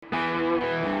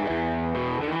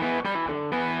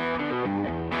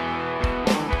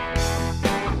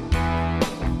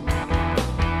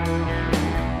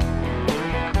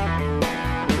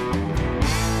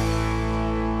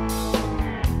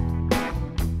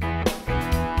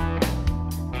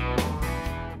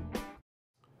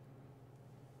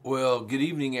Well, good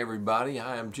evening, everybody.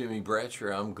 Hi, I'm Jimmy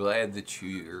Bratcher. I'm glad that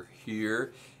you're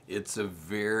here. It's a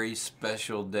very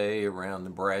special day around the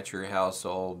Bratcher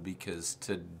household because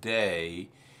today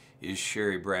is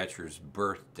Sherry Bratcher's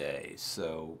birthday.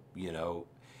 So,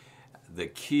 the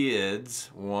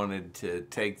kids wanted to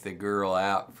take the girl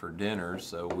out for dinner,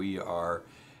 so we are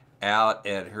out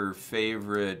at her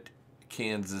favorite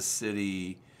Kansas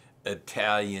City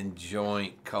Italian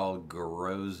joint called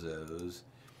Garozzo's.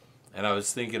 And I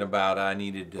was thinking about I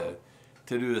needed to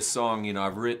do a song.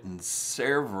 I've written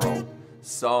several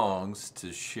songs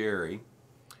to Sherry,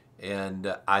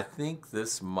 and I think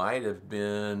this might have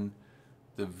been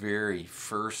the very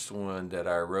first one that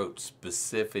I wrote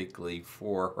specifically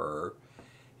for her.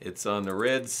 It's on the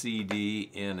red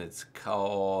CD, and it's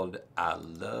called I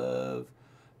Love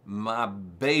My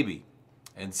Baby.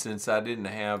 And since I didn't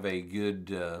have a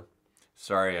good,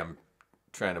 sorry, I'm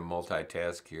trying to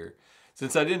multitask here.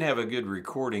 Since I didn't have a good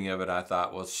recording of it, I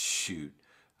thought, well, shoot,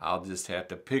 I'll just have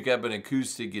to pick up an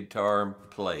acoustic guitar and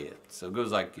play it. So it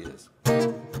goes like this.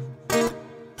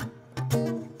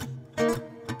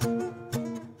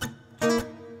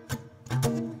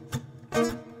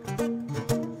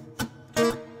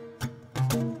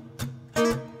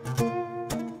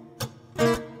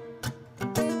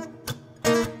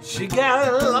 She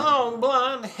got long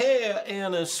blonde hair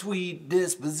and a sweet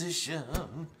disposition.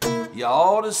 You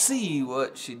ought to see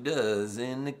what she does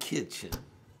in the kitchen.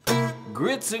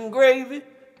 Grits and gravy,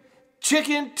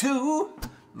 chicken too.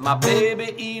 My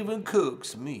baby even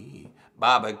cooks me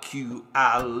barbecue.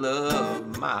 I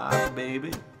love my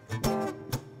baby.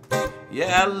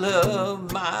 Yeah, I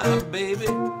love my baby.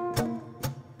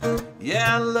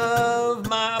 Yeah, I love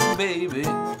my baby.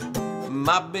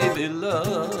 My baby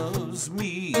loves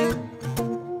me.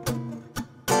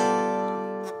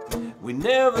 We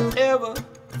never ever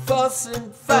fuss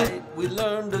and fight. We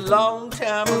learned a long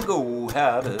time ago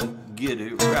how to get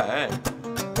it right.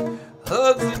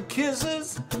 Hugs and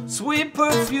kisses, sweet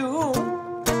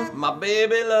perfume. My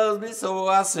baby loves me, so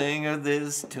I sing her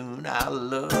this tune. I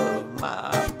love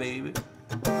my baby.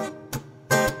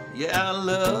 Yeah, I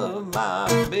love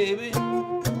my baby.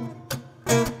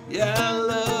 Yeah, I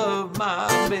love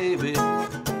my baby.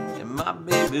 And my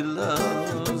baby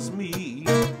loves me.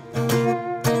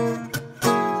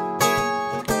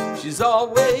 She's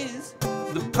always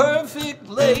the perfect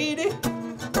lady.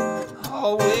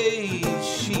 Always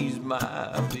she's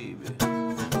my baby.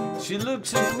 She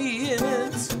looks at me and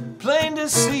it's plain to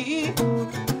see.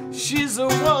 She's the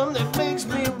one that makes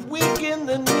me weak in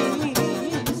the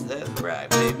knees. That's right,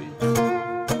 baby.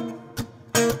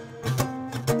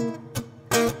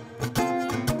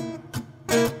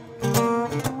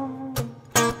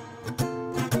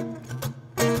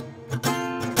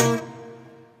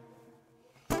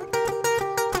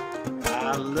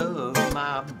 I love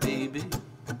my baby.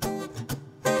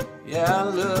 Yeah, I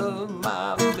love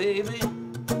my baby.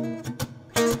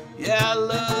 Yeah, I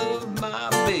love my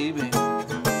baby.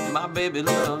 My baby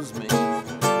loves me.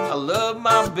 I love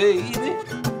my baby.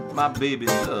 My baby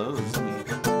loves me.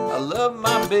 I love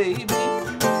my baby.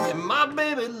 And my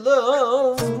baby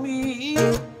loves me.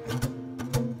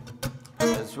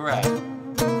 That's right.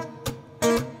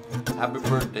 Happy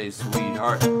birthday,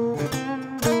 sweetheart.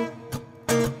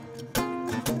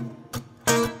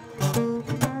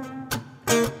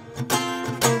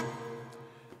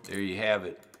 There you have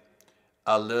it.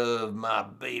 I love my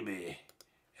baby,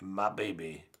 and my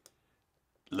baby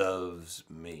loves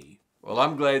me. Well,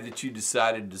 I'm glad that you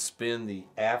decided to spend the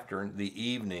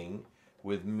evening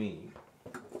with me.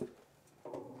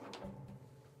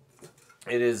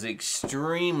 It is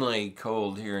extremely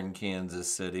cold here in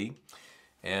Kansas City,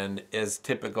 and as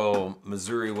typical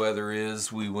Missouri weather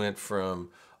is, we went from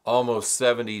almost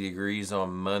 70 degrees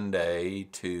on Monday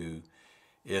to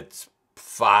it's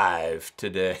 5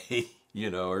 today,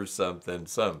 or something.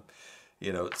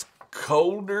 It's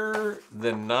colder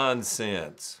than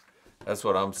nonsense. That's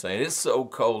what I'm saying. It's so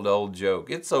cold, old joke.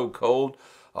 It's so cold,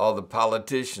 all the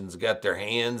politicians got their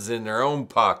hands in their own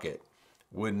pocket.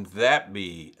 Wouldn't that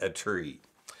be a treat?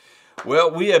 Well,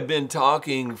 we have been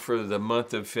talking for the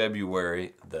month of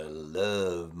February, the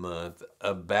love month,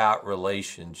 about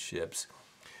relationships.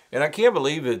 And I can't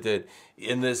believe it that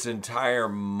in this entire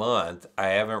month, I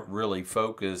haven't really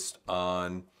focused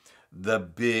on the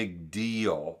big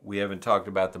deal. We haven't talked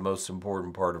about the most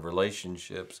important part of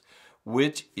relationships,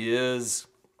 which is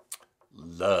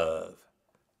love.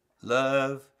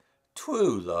 Love,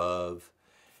 true love.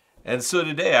 And so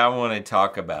today I want to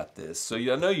talk about this. So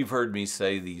I know you've heard me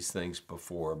say these things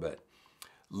before, but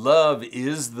love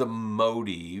is the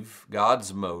motive,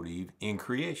 God's motive in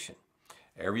creation.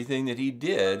 Everything that he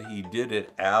did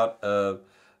it out of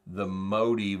the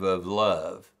motive of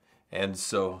love. And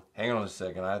so, hang on a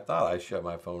second. I thought I shut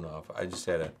my phone off. I just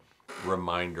had a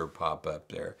reminder pop up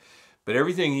there. But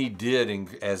everything he did and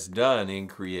has done in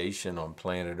creation on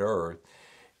planet Earth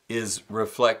is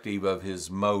reflective of his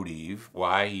motive.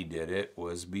 Why he did it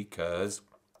was because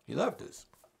he loved us.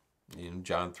 In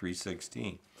John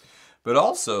 3:16. But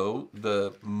also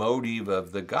the motive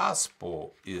of the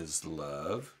gospel is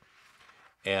love.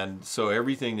 And so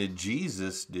everything that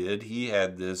Jesus did, he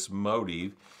had this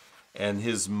motive, and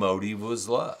his motive was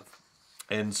love.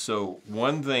 And so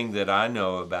one thing that I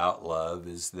know about love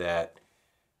is that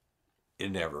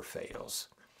it never fails.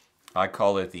 I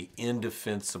call it the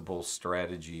indefensible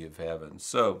strategy of heaven.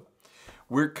 So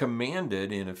we're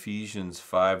commanded in Ephesians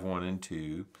 5:1 and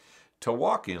 2 to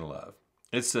walk in love.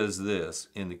 It says this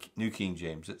in the New King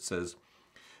James. It says,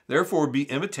 "Therefore be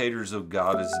imitators of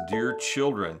God as dear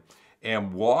children,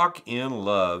 and walk in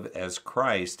love as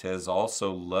Christ has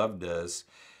also loved us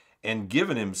and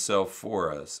given himself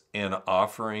for us, an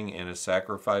offering and a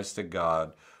sacrifice to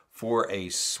God for a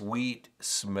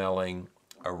sweet-smelling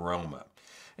aroma."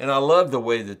 And I love the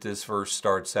way that this verse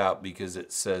starts out, because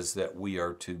it says that we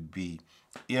are to be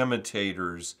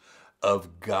imitators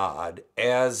of God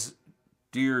as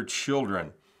dear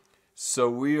children. So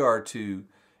we are to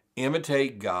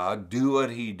imitate God, do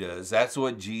what he does. That's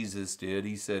what Jesus did.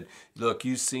 He said, look,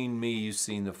 you've seen me, you've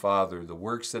seen the Father. The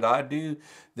works that I do,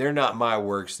 they're not my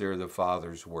works, they're the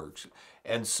Father's works.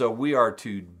 And so we are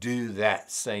to do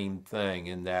that same thing,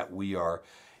 in that we are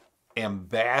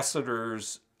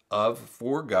ambassadors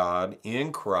for God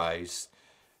in Christ,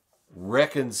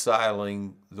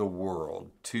 reconciling the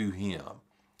world to him.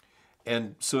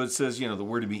 And so it says, that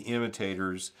we're to be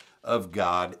imitators of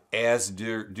God as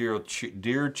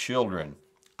dear children.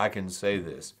 I can say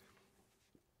this.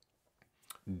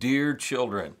 Dear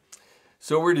children.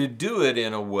 So we're to do it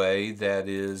in a way that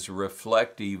is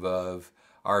reflective of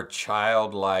our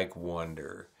childlike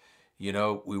wonder.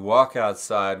 We walk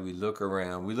outside, we look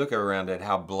around at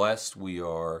how blessed we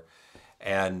are,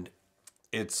 and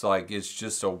it's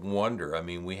just a wonder. I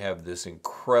mean, we have this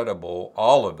incredible,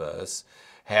 all of us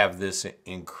have this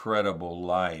incredible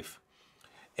life.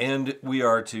 And we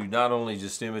are to not only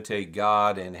just imitate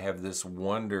God and have this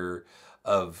wonder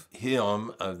of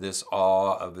him, of this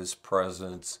awe of his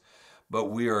presence, but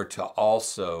we are to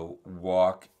also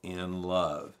walk in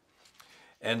love.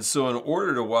 And so in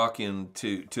order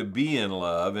to to be in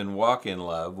love and walk in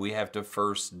love, we have to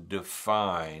first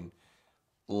define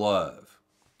love.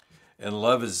 And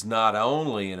love is not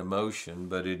only an emotion,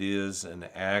 but it is an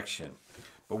action.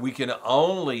 But we can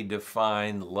only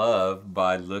define love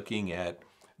by looking at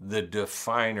the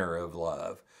definer of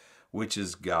love, which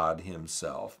is God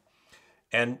himself.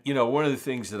 And, one of the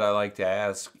things that I like to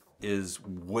ask is,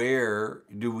 where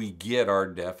do we get our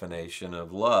definition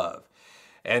of love?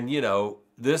 And,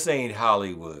 this ain't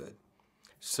Hollywood.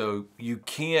 So you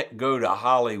can't go to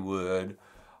Hollywood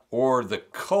or the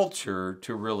culture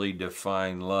to really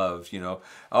define love. I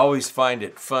always find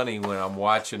it funny when I'm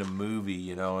watching a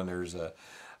movie, and there's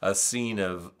a scene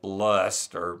of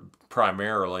lust or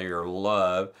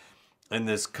love, and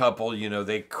this couple,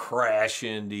 they crash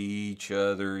into each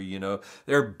other,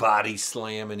 they're body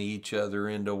slamming each other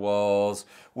into walls.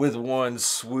 With one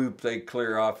swoop, they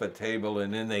clear off a table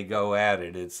and then they go at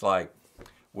it. It's like,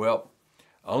 well,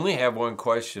 I only have one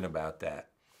question about that.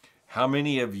 How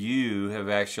many of you have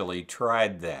actually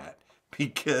tried that?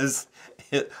 Because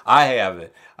I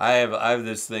haven't. I have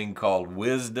this thing called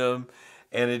wisdom,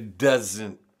 and it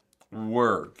doesn't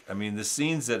work. I mean, the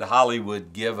scenes that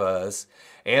Hollywood give us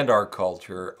and our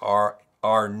culture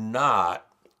are not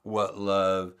what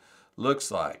love looks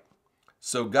like.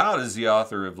 So God is the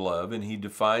author of love, and he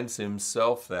defines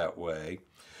himself that way.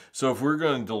 So if we're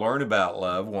going to learn about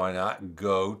love, why not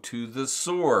go to the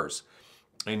source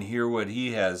and hear what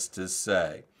he has to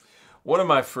say? One of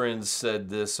my friends said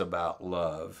this about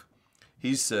love.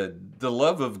 He said, the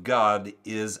love of God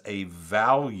is a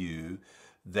value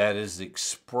that is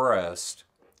expressed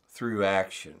through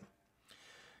action.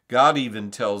 God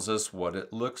even tells us what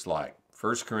it looks like.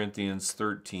 1 Corinthians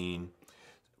 13,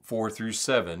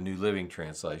 4-7, New Living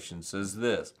Translation says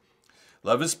this: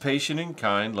 love is patient and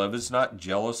kind. Love is not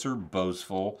jealous or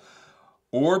boastful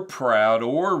or proud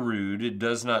or rude. It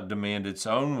does not demand its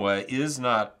own way, is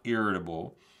not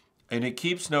irritable, and it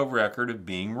keeps no record of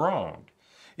being wronged.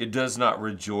 It does not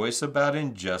rejoice about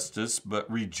injustice,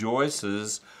 but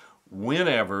rejoices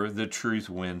whenever the truth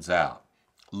wins out.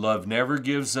 Love never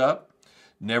gives up,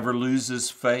 never loses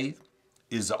faith,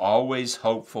 is always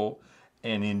hopeful,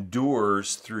 and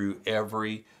endures through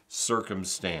every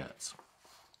circumstance.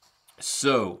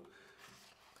 So,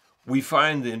 we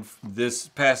find in this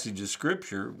passage of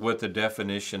Scripture what the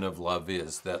definition of love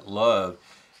is. That love,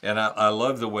 and I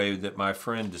love the way that my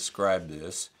friend described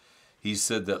this. He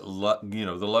said that the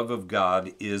love of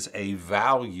God is a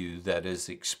value that is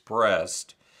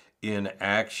expressed in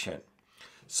action.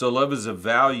 So love is a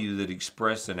value that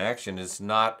expressed in action. It's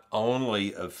not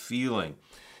only a feeling.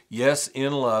 Yes,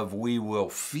 in love we will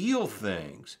feel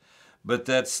things, but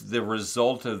that's the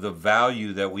result of the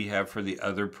value that we have for the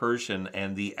other person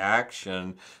and the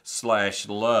action/love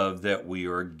that we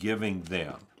are giving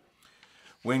them.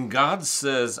 When God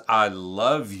says, I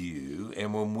love you,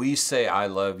 and when we say, I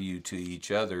love you to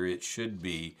each other, it should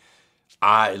be,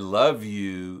 I love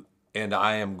you and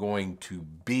I am going to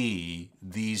be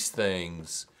these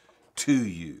things to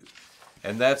you.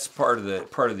 And that's part of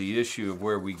the issue of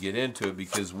where we get into it,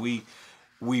 because we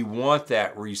want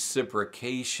that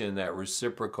reciprocation, that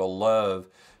reciprocal love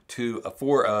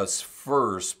for us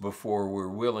first before we're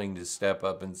willing to step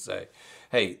up and say,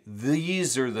 hey,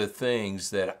 these are the things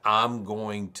that I'm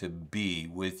going to be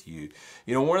with you.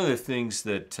 You know, one of the things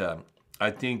that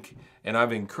I think, and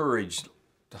I've encouraged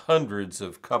hundreds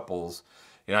of couples,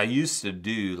 and I used to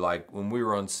do, like when we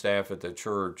were on staff at the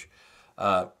church,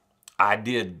 Sherry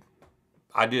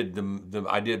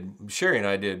and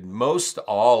I did most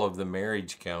all of the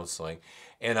marriage counseling,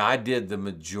 and I did the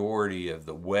majority of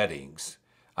the weddings.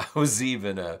 I was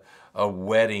even a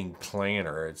wedding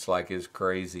planner. It's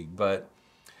crazy. But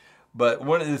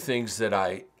one of the things that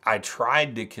I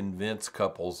tried to convince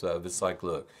couples of, it's like,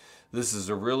 look, this is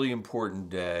a really important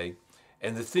day.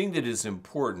 And the thing that is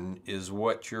important is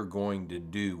what you're going to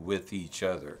do with each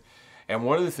other. And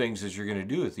one of the things that you're going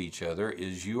to do with each other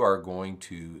is you are going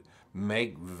to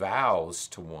make vows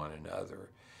to one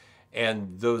another.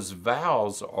 And those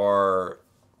vows are,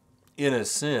 in a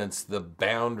sense, the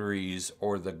boundaries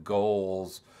or the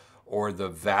goals or the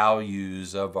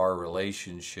values of our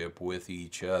relationship with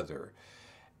each other.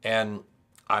 And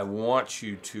I want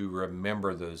you to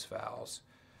remember those vows.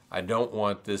 I don't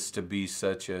want this to be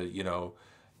such a,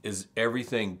 is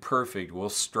everything perfect? We'll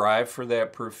strive for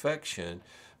that perfection.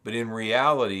 But in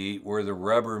reality, where the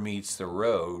rubber meets the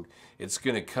road, it's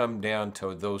going to come down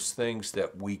to those things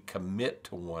that we commit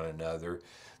to one another,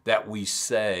 that we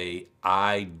say,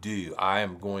 I do. I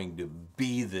am going to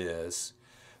be this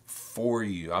for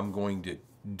you. I'm going to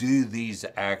do these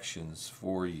actions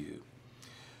for you.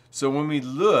 So when we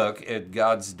look at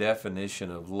God's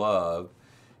definition of love,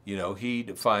 he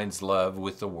defines love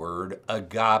with the word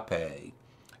agape.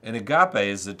 And agape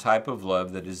is the type of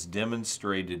love that is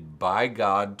demonstrated by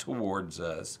God towards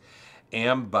us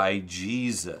and by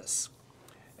Jesus.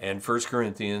 And 1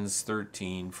 Corinthians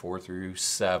 13, 4 through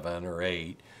 7 or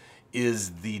 8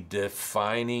 is the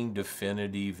defining,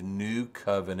 definitive, new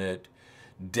covenant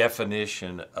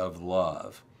definition of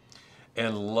love.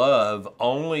 And love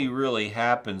only really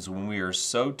happens when we are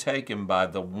so taken by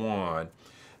the one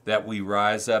that we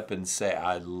rise up and say,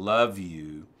 I love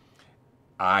you.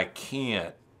 I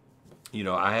can't,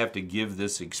 I have to give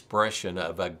this expression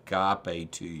of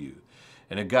agape to you.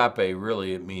 And agape,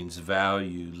 really, it means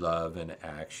value, love, and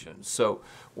action. So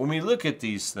when we look at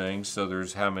these things, so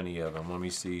there's how many of them? Let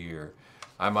me see here.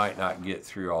 I might not get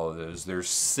through all of those. There's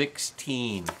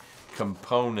 16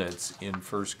 components in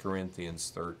 1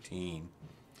 Corinthians 13.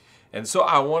 And so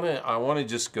I want to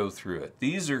just go through it.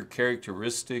 These are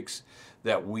characteristics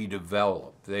that we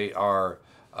develop. They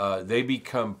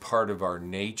become part of our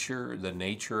nature, the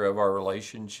nature of our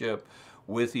relationship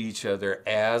with each other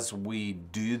as we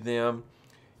do them,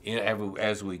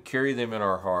 as we carry them in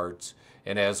our hearts,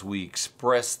 and as we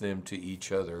express them to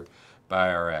each other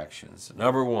by our actions.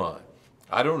 Number one,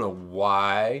 I don't know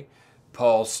why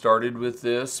Paul started with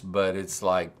this, but it's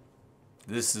like,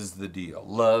 this is the deal.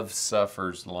 Love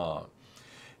suffers long.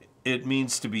 It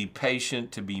means to be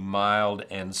patient, to be mild,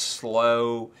 and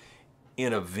slow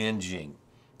in avenging.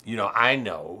 I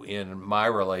know in my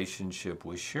relationship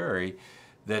with Sherry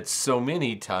that so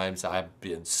many times I've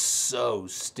been so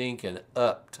stinking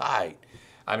uptight.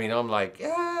 I mean, I'm like,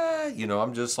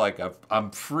 I'm just like,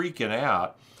 I'm freaking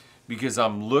out because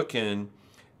I'm looking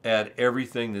at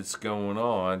everything that's going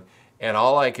on, and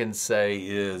all I can say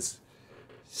is,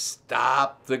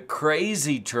 stop the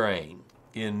crazy train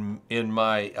in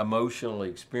my emotional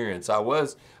experience. I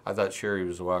thought Sherry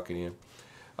was walking in.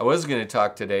 I was going to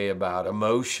talk today about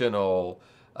emotional,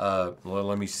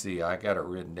 let me see, I got it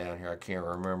written down here. I can't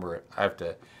remember it.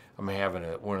 I'm having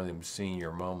one of them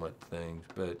senior moment things,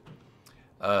 but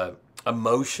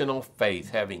emotional faith,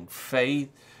 having faith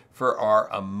for our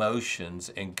emotions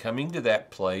and coming to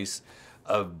that place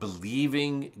of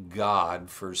believing God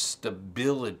for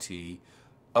stability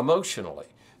emotionally,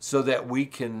 so that we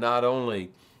can not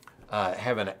only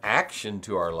have an action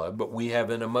to our love, but we have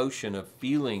an emotion, a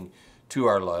feeling to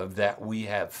our love that we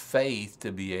have faith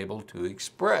to be able to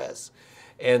express.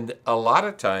 And a lot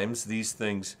of times these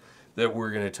things that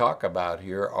we're going to talk about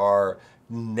here are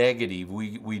negative.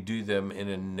 We do them in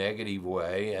a negative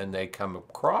way, and they come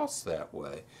across that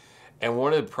way. And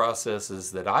one of the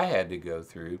processes that I had to go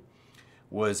through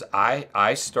was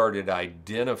I started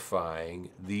identifying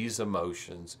these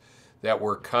emotions that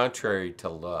were contrary to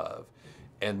love.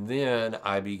 And then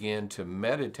I began to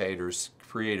meditate or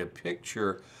create a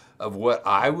picture of what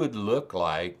I would look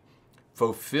like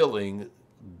fulfilling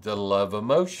the love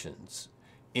emotions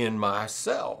in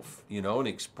myself, you know, and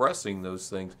expressing those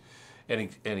things and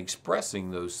expressing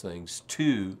those things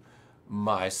to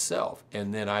myself.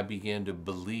 And then I began to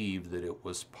believe that it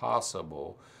was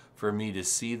possible for me to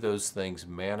see those things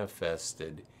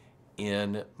manifested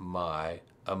in my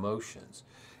emotions.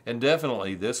 And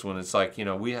definitely this one, it's like, you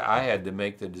know, I had to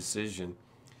make the decision.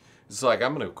 It's like,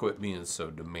 I'm going to quit being so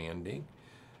demanding.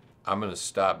 I'm going to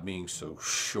stop being so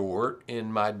short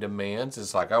in my demands.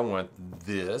 It's like, I want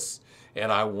this,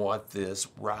 and I want this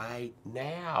right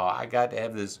now. I got to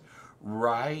have this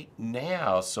right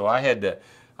now. So I had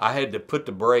to put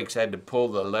the brakes. I had to pull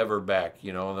the lever back,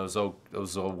 you know, in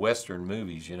those old Western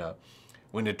movies, you know,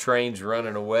 when the train's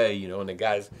running away, you know, and the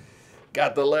guy's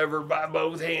got the lever by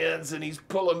both hands and he's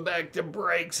pulling back the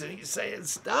brakes and he's saying,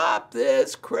 "Stop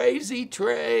this crazy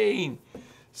train."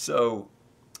 So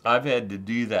I've had to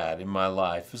do that in my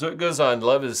life. So it goes on.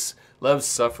 Love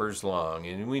suffers long,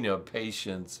 and we know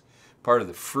patience, part of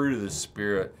the fruit of the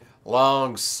Spirit,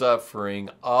 long suffering,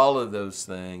 all of those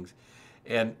things.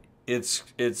 And it's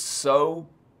so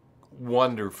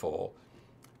wonderful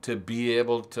to be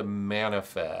able to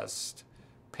manifest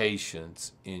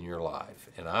patience in your life.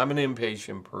 And I'm an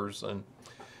impatient person,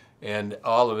 and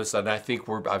all of us, and I think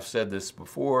I've said this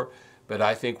before, but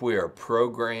I think we are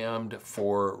programmed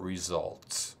for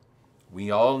results.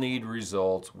 We all need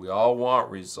results. We all want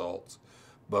results,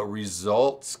 but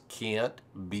results can't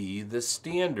be the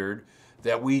standard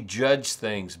that we judge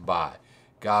things by.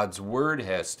 God's word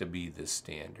has to be the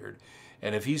standard.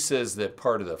 And if he says that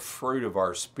part of the fruit of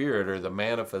our spirit, or the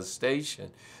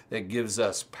manifestation that gives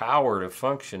us power to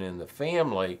function in the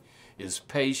family, is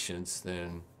patience,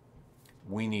 then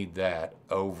we need that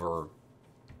over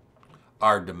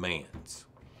our demands.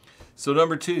 So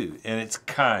number 2, and it's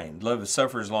kind. Love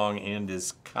suffers long and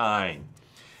is kind.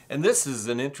 And this is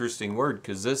an interesting word,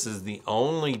 because this is the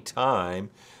only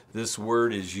time this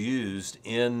word is used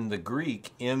in the Greek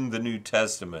in the New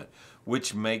Testament,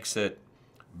 which makes it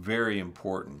very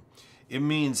important. It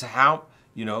means how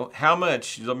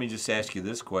much, let me just ask you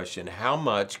this question, how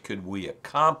much could we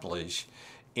accomplish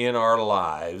in our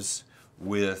lives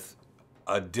with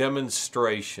a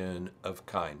demonstration of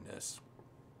kindness?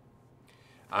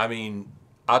 I mean,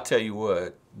 I'll tell you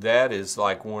what, that is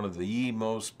like one of the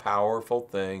most powerful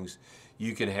things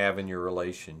you can have in your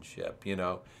relationship. You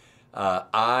know,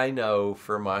 I know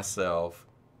for myself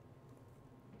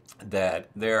that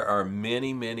there are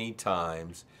many, many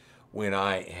times when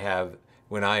I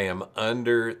am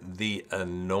under the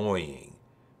annoying.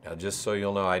 Now, just so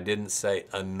you'll know, I didn't say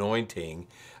anointing.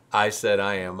 I said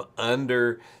I am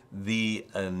under the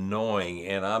annoying,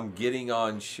 and I'm getting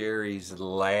on Sherry's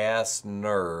last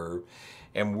nerve,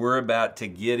 and we're about to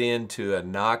get into a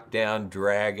knockdown,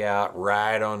 drag out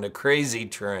ride on the crazy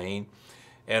train,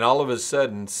 and all of a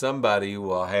sudden Sherry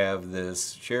will have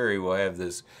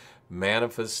this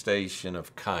manifestation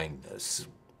of kindness.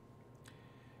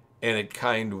 And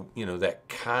that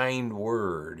kind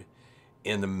word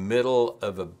in the middle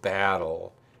of a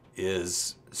battle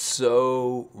is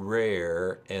so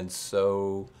rare and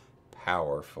so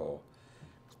powerful.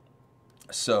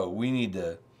 So we need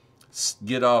to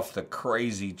get off the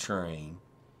crazy train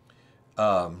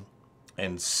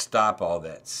and stop all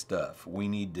that stuff. We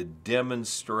need to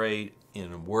demonstrate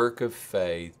in a work of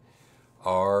faith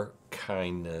our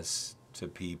kindness to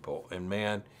people. And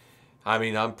man, I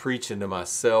mean, I'm preaching to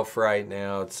myself right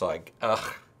now. It's like,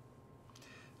 I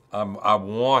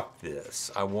want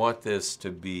this. I want this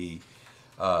to be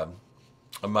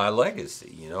my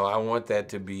legacy. You know, I want that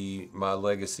to be my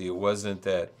legacy. It wasn't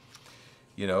that,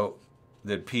 you know,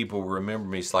 that people remember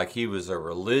me. It's like he was a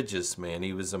religious man.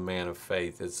 He was a man of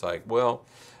faith. It's like, well,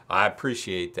 I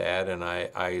appreciate that, and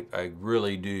I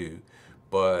really do.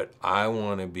 But I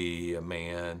want to be a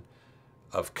man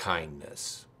of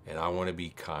kindness, and I want to be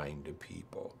kind to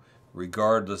people,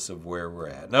 regardless of where we're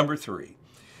at. Number 3,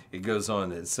 it goes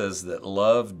on. It says that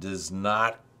love does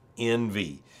not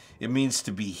envy. It means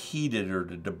to be heated or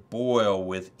to boil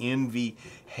with envy,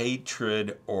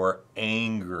 hatred, or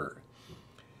anger.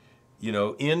 You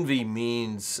know, envy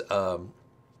means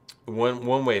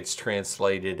one way it's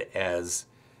translated as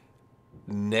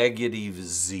negative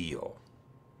zeal.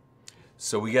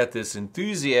 So we got this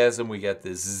enthusiasm, we got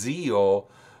this zeal,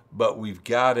 but we've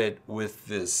got it with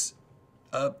this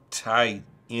uptight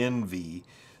envy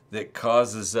that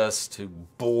causes us to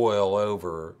boil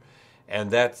over, and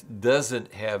that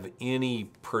doesn't have any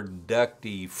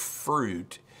productive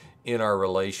fruit in our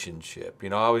relationship. You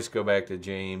know, I always go back to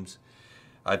James.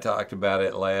 I talked about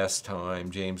it last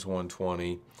time, James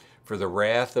 1:20. For the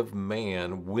wrath of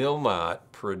man will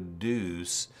not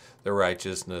produce the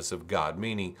righteousness of God.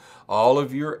 Meaning all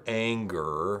of your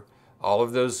anger, all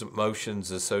of those emotions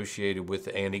associated with,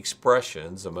 and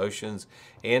expressions, emotions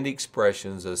and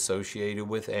expressions associated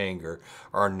with anger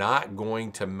are not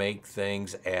going to make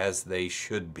things as they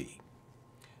should be.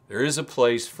 There is a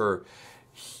place for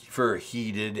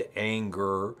heated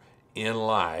anger in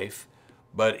life,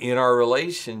 but in our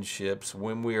relationships,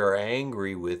 when we are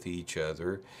angry with each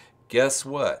other, guess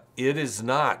what? It is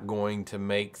not going to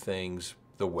make things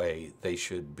the way they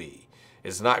should be.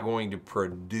 It's not going to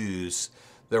produce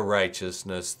the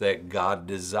righteousness that God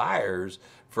desires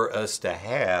for us to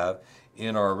have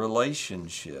in our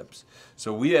relationships.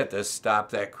 So we have to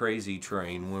stop that crazy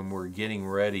train when we're getting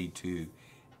ready to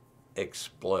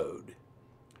explode.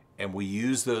 And we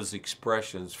use those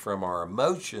expressions from our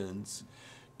emotions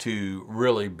to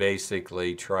really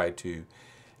basically try to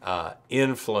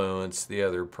influence the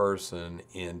other person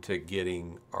into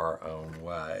getting our own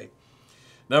way.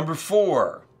 Number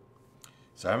 4.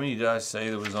 So how many did I say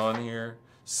that was on here?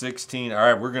 16. All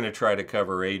right, we're going to try to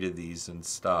cover 8 of these and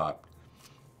stop.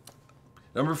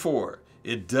 Number 4,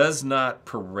 it does not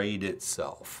parade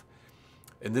itself.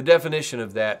 And the definition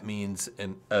of that means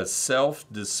a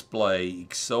self-display,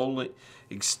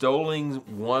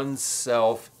 extolling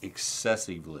oneself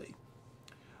excessively.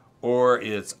 Or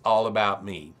it's all about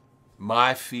me,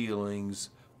 my feelings,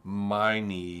 my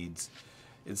needs.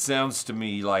 It sounds to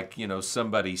me like, you know,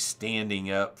 somebody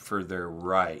standing up for their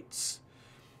rights.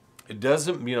 It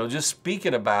doesn't, you know, just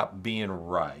speaking about being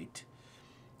right.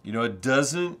 You know, it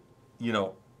doesn't, you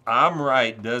know, I'm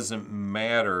right doesn't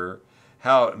matter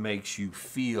how it makes you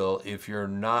feel if you're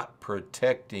not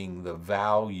protecting the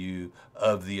value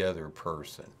of the other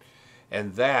person.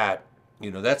 And that,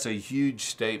 you know, that's a huge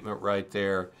statement right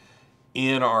there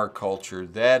in our culture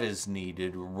that is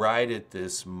needed right at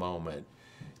this moment.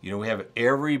 You know, we have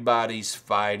everybody's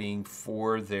fighting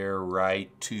for their right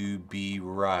to be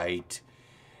right,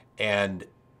 and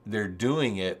they're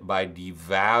doing it by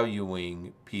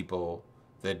devaluing people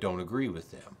that don't agree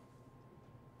with them.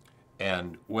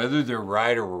 And whether they're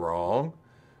right or wrong,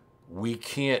 we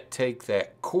can't take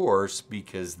that course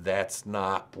because that's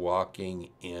not walking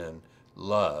in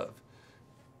love.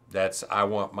 That's I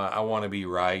want to be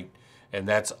right, and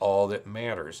that's all that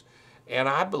matters. And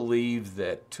I believe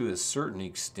that to a certain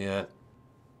extent,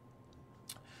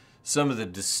 some of the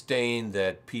disdain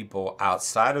that people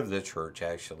outside of the church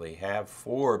actually have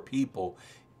for people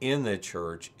in the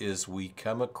church is we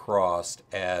come across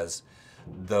as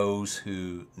those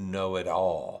who know it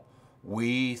all.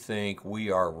 We think we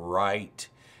are right,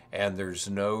 and there's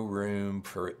no room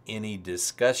for any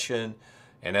discussion.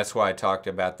 And that's why I talked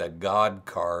about the God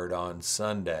card on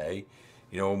Sunday.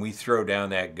 You know, when we throw down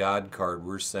that God card,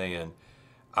 we're saying,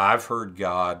 I've heard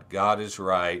God, God is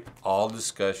right, all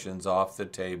discussions off the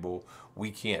table,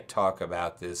 we can't talk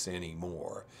about this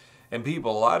anymore. And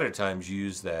people a lot of times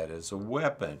use that as a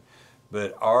weapon.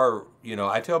 But you know,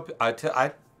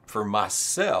 I for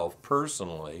myself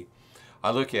personally,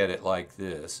 I look at it like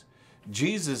this.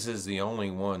 Jesus is the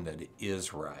only one that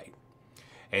is right.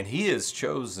 And he has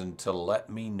chosen to let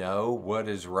me know what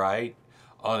is right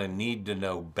on a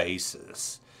need-to-know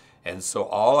basis. And so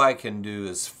all I can do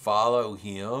is follow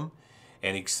him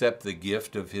and accept the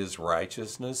gift of his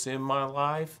righteousness in my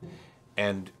life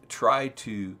and try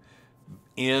to,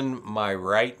 in my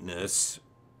rightness,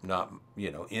 not, you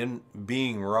know, in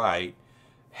being right,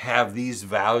 have these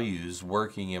values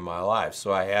working in my life.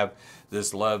 So I have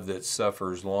this love that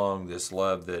suffers long, this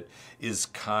love that is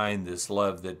kind, this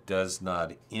love that does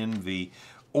not envy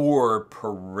or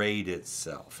parade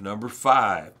itself. Number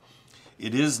 5,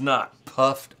 it is not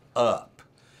puffed up.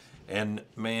 And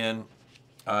man,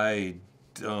 I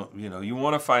don't, you know, you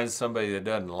want to find somebody that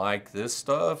doesn't like this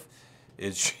stuff,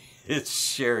 it's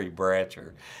Sherry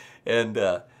Bratcher.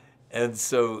 And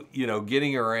so, you know,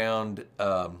 getting around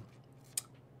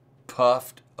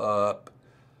puffed up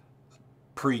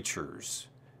preachers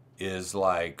is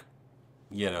like,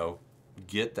 you know,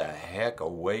 get the heck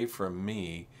away from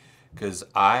me, because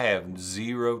I have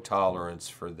zero tolerance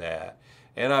for that.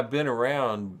 And I've been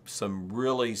around some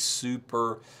really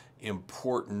super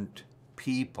important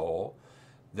people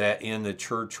that in the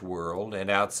church world and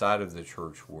outside of the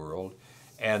church world,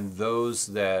 and those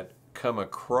that come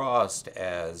across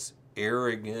as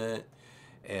arrogant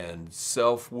and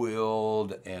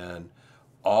self-willed and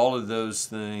all of those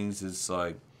things. It's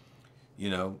like,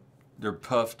 they're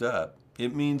puffed up.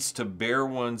 It means to bear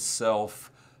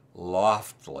oneself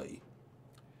loftily,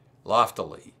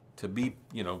 to be,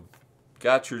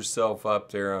 got yourself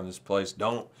up there on this place.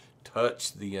 Don't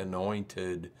touch the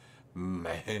anointed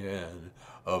man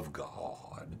of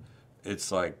God.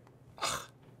 It's like,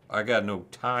 I got no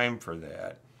time for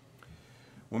that.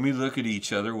 When we look at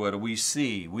each other, what do we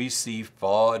see? We see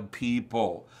flawed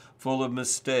people full of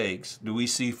mistakes. Do we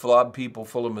see flawed people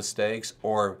full of mistakes,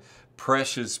 or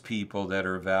precious people that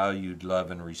are valued,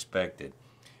 loved, and respected?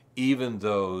 Even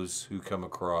those who come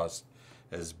across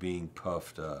as being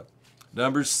puffed up.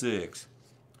 Number 6,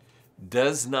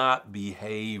 does not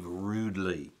behave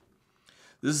rudely.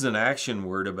 This is an action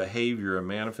word, a behavior, a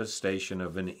manifestation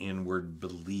of an inward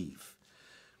belief.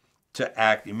 To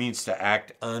act, it means to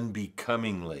act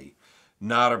unbecomingly,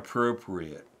 not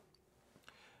appropriate.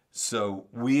 So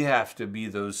we have to be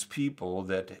those people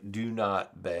that do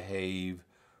not behave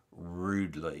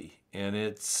rudely. And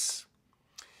it's,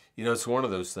 it's one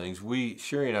of those things.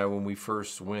 Sherry and I, when we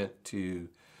first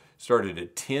started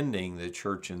attending the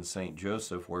church in St.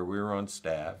 Joseph, where we were on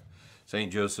staff,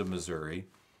 St. Joseph, Missouri,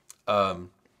 and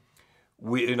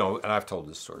I've told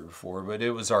this story before, but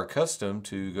it was our custom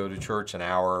to go to church an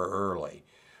hour early.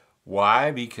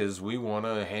 Why? Because we want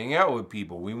to hang out with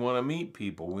people. We want to meet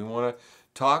people. We want to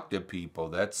talk to people.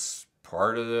 That's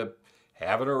part of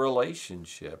having a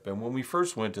relationship. And when we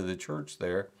first went to the church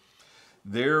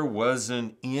there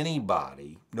wasn't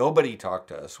anybody. Nobody talked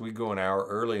to us. We'd go an hour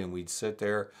early and we'd sit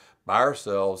there by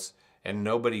ourselves, and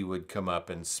nobody would come up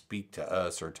and speak to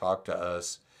us or talk to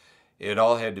us. It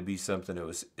all had to be something that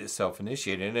was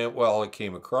self-initiated. And all it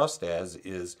came across as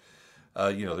is,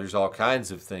 there's all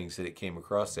kinds of things that it came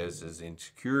across as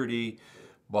insecurity,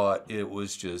 but it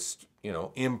was just,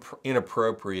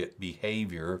 inappropriate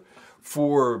behavior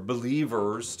for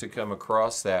believers to come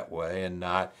across that way and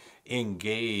not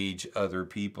engage other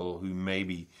people who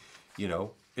maybe,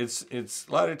 it's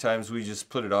a lot of times we just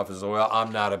put it off as, well,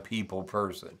 I'm not a people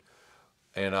person.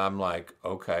 And I'm like,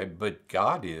 okay, but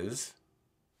God is.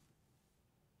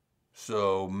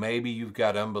 So maybe you've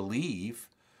got unbelief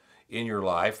in your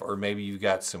life, or maybe you've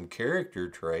got some character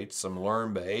traits, some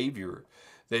learned behavior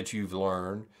that you've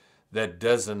learned that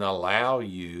doesn't allow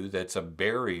you, that's a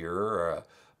barrier or a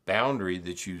boundary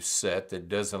that you set that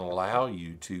doesn't allow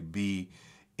you to be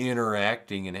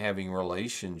interacting and having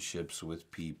relationships with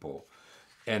people.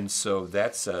 And so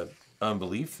that's a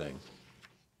unbelief thing.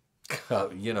 I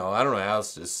don't know how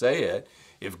else to say it.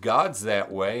 If God's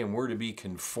that way and we're to be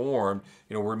conformed,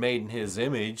 we're made in His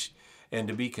image, and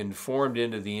to be conformed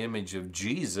into the image of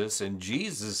Jesus, and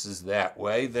Jesus is that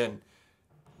way, then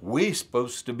we're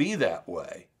supposed to be that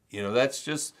way. That's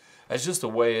just the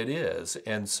way it is.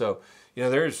 And so,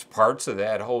 there's parts of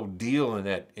that whole deal in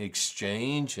that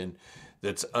exchange and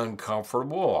that's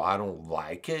uncomfortable. I don't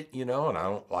like it, and I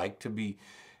don't like to be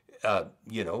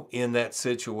in that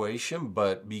situation,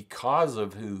 but because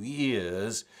of who He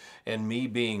is and me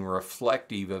being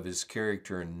reflective of His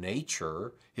character and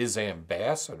nature, His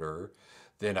ambassador,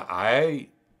 then I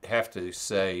have to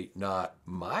say, not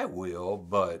my will,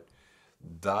 but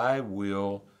Thy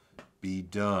will be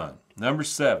done. Number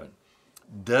 7,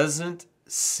 doesn't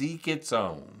seek its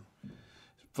own.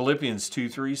 Philippians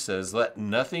 2:3 says, let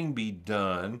nothing be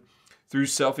done through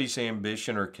selfish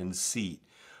ambition or conceit,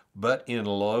 but in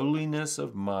lowliness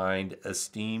of mind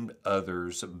esteemed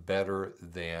others better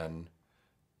than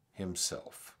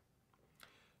himself.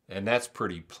 And that's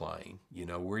pretty plain.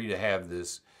 We're to have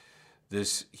this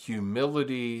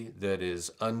humility that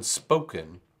is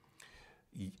unspoken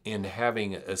in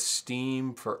having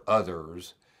esteem for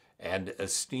others and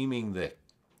esteeming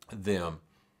them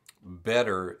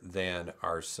better than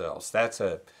ourselves. That's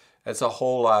a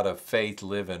whole lot of faith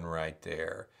living right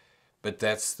there. But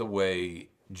that's the way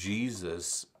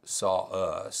Jesus saw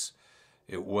us.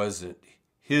 It wasn't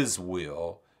His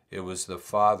will, it was the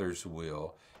Father's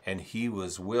will, and He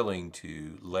was willing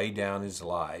to lay down His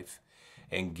life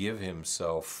and give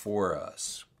Himself for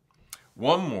us.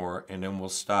 One more, and then we'll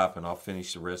stop, and I'll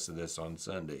finish the rest of this on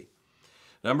Sunday.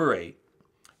 Number 8,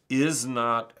 is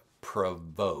not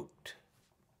provoked.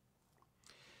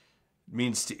 It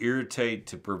means to irritate,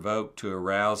 to provoke, to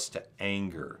arouse to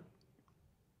anger.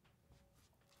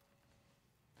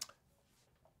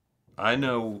 I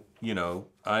know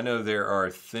there are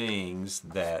things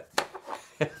that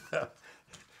that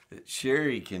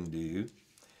Sherry can do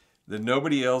that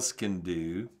nobody else can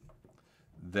do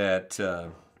that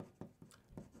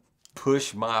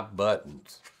push my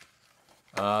buttons.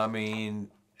 I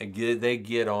mean, they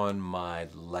get on my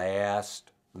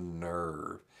last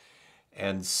nerve.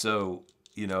 And so,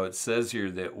 you know, it says here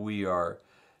that we are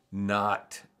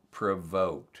not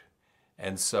provoked.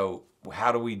 And so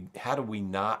how do we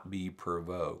not be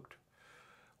provoked?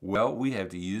 Well, we have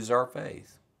to use our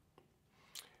faith.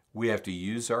 We have to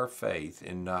use our faith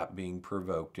in not being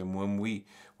provoked. And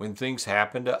when things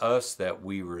happen to us, that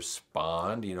we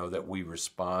respond, you know, that we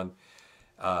respond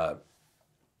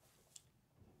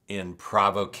in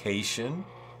provocation,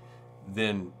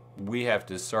 then we have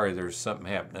to, sorry, there's something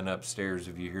happening upstairs.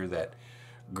 If you hear that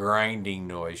grinding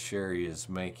noise, Sherry is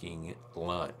making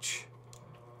lunch.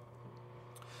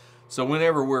 So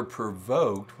whenever we're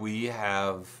provoked, we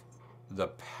have the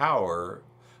power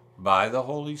by the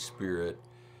Holy Spirit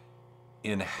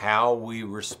in how we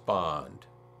respond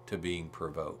to being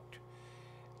provoked.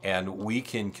 And we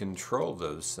can control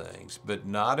those things, but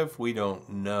not if we don't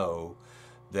know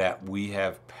that we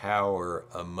have power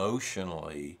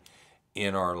emotionally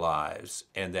in our lives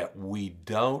and that we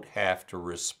don't have to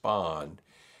respond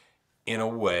in a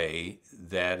way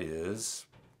that is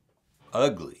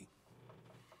ugly.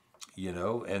 You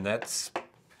know, and that's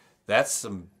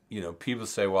some, you know, people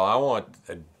say, well, I want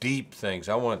deep things.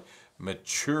 I want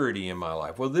maturity in my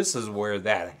life. Well, this is where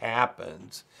that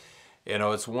happens. You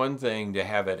know, it's one thing to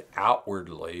have it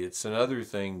outwardly. It's another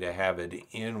thing to have it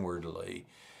inwardly.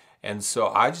 And so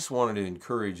I just wanted to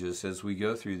encourage us as we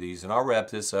go through these, and I'll wrap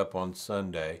this up on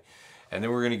Sunday, and then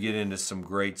we're going to get into some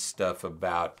great stuff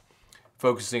about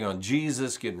focusing on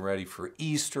Jesus, getting ready for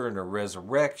Easter and the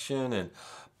resurrection and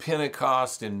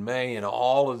Pentecost in May and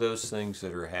all of those things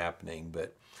that are happening.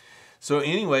 But so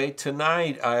anyway,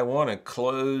 tonight I want to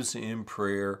close in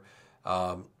prayer.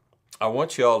 I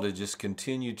want you all to just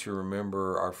continue to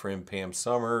remember our friend Pam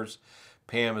Summers.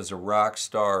 Pam is a rock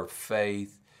star of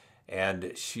faith,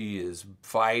 and she is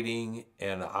fighting,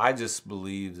 and I just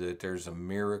believe that there's a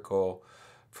miracle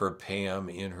for Pam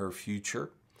in her future,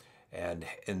 and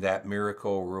that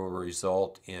miracle will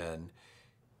result in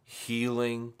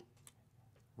healing,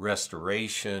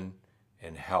 restoration,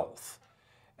 and health.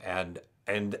 And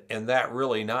that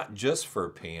really not just for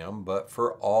Pam, but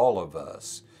for all of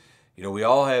us. You know, we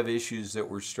all have issues that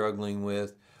we're struggling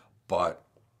with, but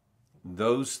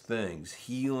those things,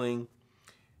 healing,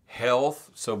 health,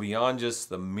 so beyond just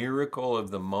the miracle of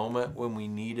the moment when we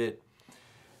need it,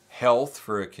 health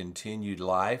for a continued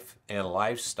life and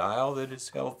lifestyle that is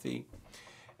healthy,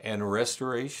 and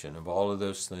restoration of all of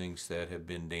those things that have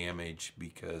been damaged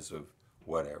because of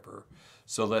whatever.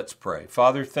 So let's pray.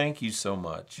 Father, thank you so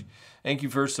much. Thank you,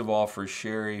 first of all, for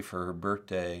Sherry, for her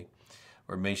birthday,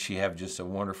 or may she have just a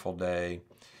wonderful day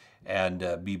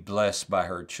and be blessed by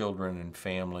her children and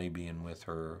family being with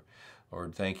her.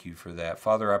 Lord, thank you for that.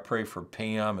 Father, I pray for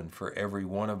Pam and for every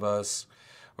one of us,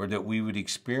 or that we would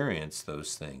experience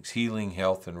those things, healing,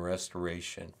 health, and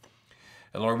restoration.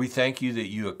 And Lord, we thank you that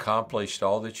you accomplished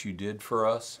all that you did for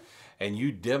us, and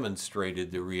you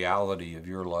demonstrated the reality of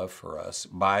your love for us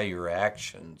by your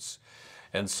actions.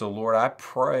 And so, Lord, I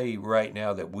pray right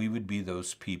now that we would be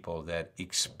those people that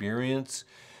experience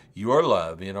your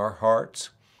love in our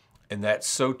hearts, and that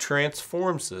so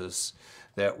transforms us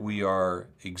that we are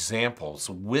examples,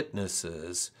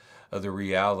 witnesses of the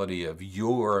reality of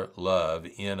your love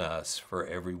in us for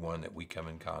everyone that we come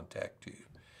in contact to,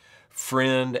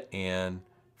 friend and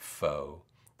foe.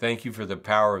 Thank you for the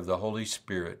power of the Holy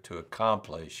Spirit to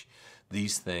accomplish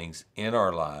these things in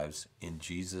our lives. In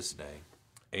Jesus' name,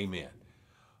 amen.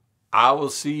 I will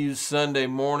see you Sunday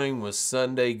morning with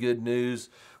Sunday Good News.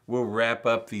 We'll wrap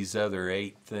up these other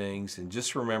 8 things. And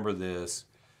just remember this,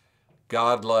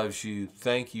 God loves you.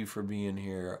 Thank you for being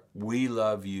here. We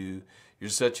love you. You're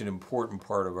such an important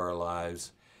part of our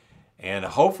lives. And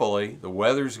hopefully the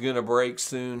weather's going to break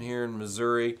soon here in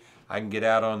Missouri. I can get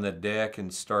out on the deck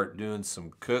and start doing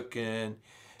some cooking,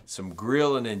 some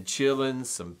grilling and chilling,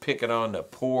 some picking on the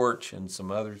porch and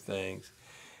some other things.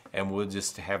 And we'll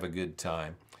just have a good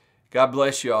time. God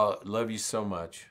bless you all. Love you so much.